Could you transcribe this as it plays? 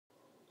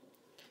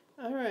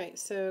All right,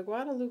 so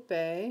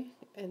Guadalupe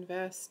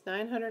invests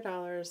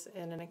 $900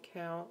 in one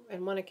account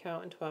and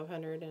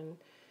 $1,200 in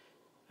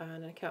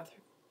an account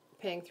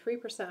paying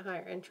 3%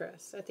 higher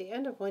interest. At the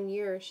end of 1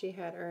 year, she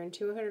had earned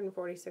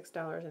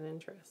 $246 in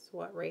interest.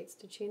 What rates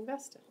did she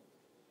invest in?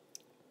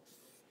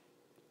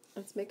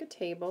 Let's make a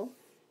table.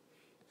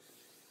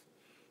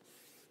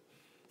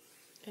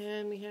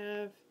 And we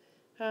have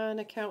an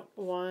account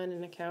 1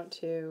 and account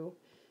 2.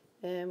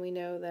 And we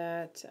know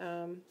that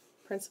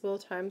principal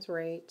times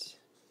rate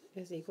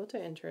is equal to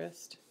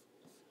interest.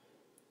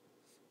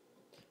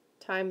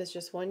 Time is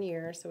just 1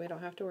 year, so we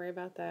don't have to worry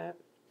about that.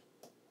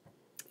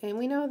 And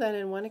we know that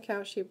in one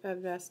account she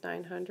invests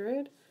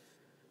 $900.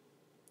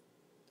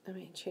 Let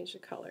me change the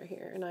color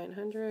here.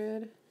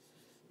 $900,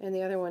 and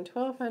the other one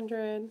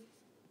 $1,200.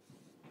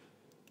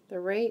 The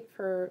rate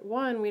for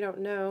one we don't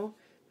know,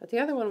 but the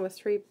other one was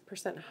 3%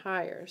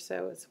 higher.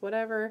 So it's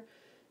whatever.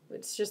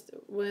 It's just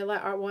we'll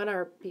let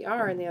one be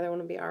R, and the other one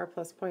will be R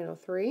plus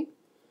 0.03.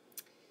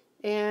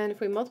 And if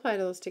we multiply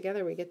those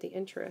together, we get the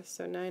interest.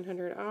 So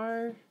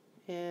 900R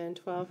and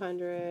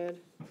 1,200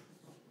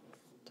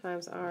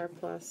 times R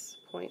plus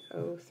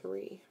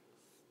 0.03.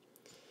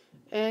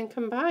 And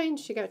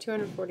combined, she got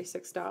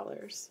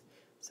 $246.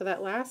 So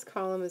that last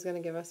column is going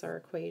to give us our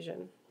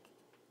equation.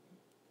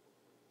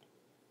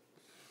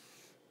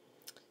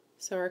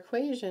 So our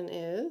equation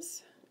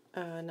is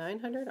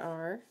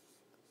 900R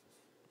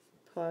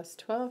plus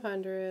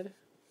 1,200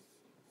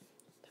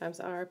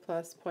 times R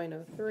plus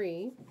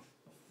 0.03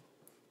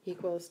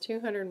 equals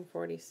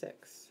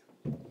 246.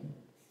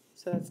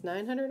 So that's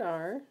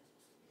 900R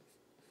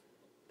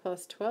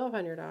plus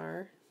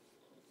 1,200R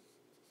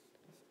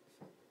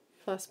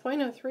plus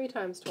 0.03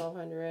 times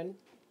 1,200.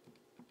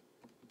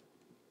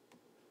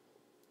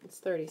 It's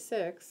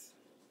 36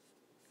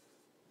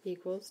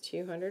 equals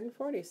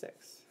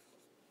 246.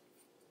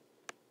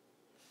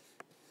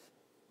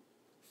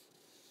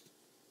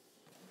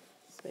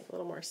 Let's make a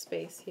little more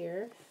space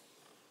here.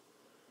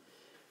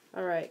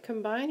 All right,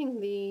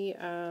 combining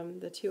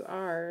the two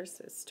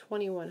R's, it's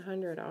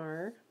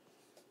 2,100R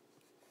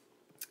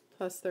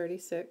plus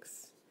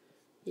 36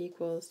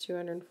 equals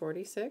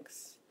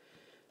 246.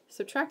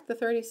 Subtract the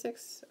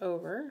 36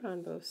 over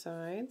on both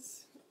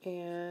sides,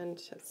 and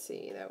let's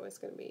see, that was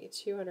going to be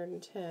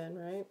 210,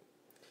 right?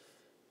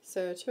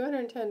 So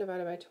 210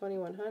 divided by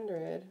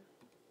 2,100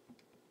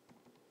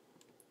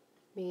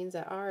 means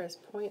that R is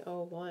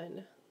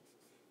 0.01.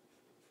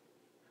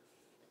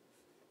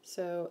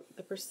 So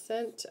the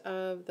percent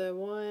of the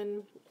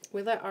one,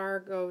 we let R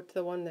go to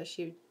the one that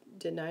she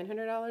did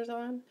 $900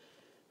 on.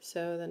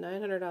 So the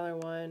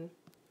 $900 one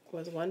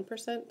was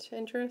 1%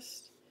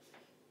 interest.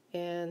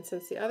 And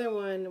since the other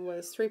one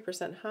was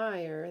 3%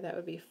 higher, that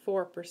would be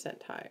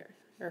 4% higher,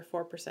 or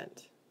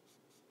 4%.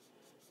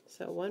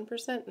 So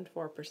 1% and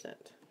 4%.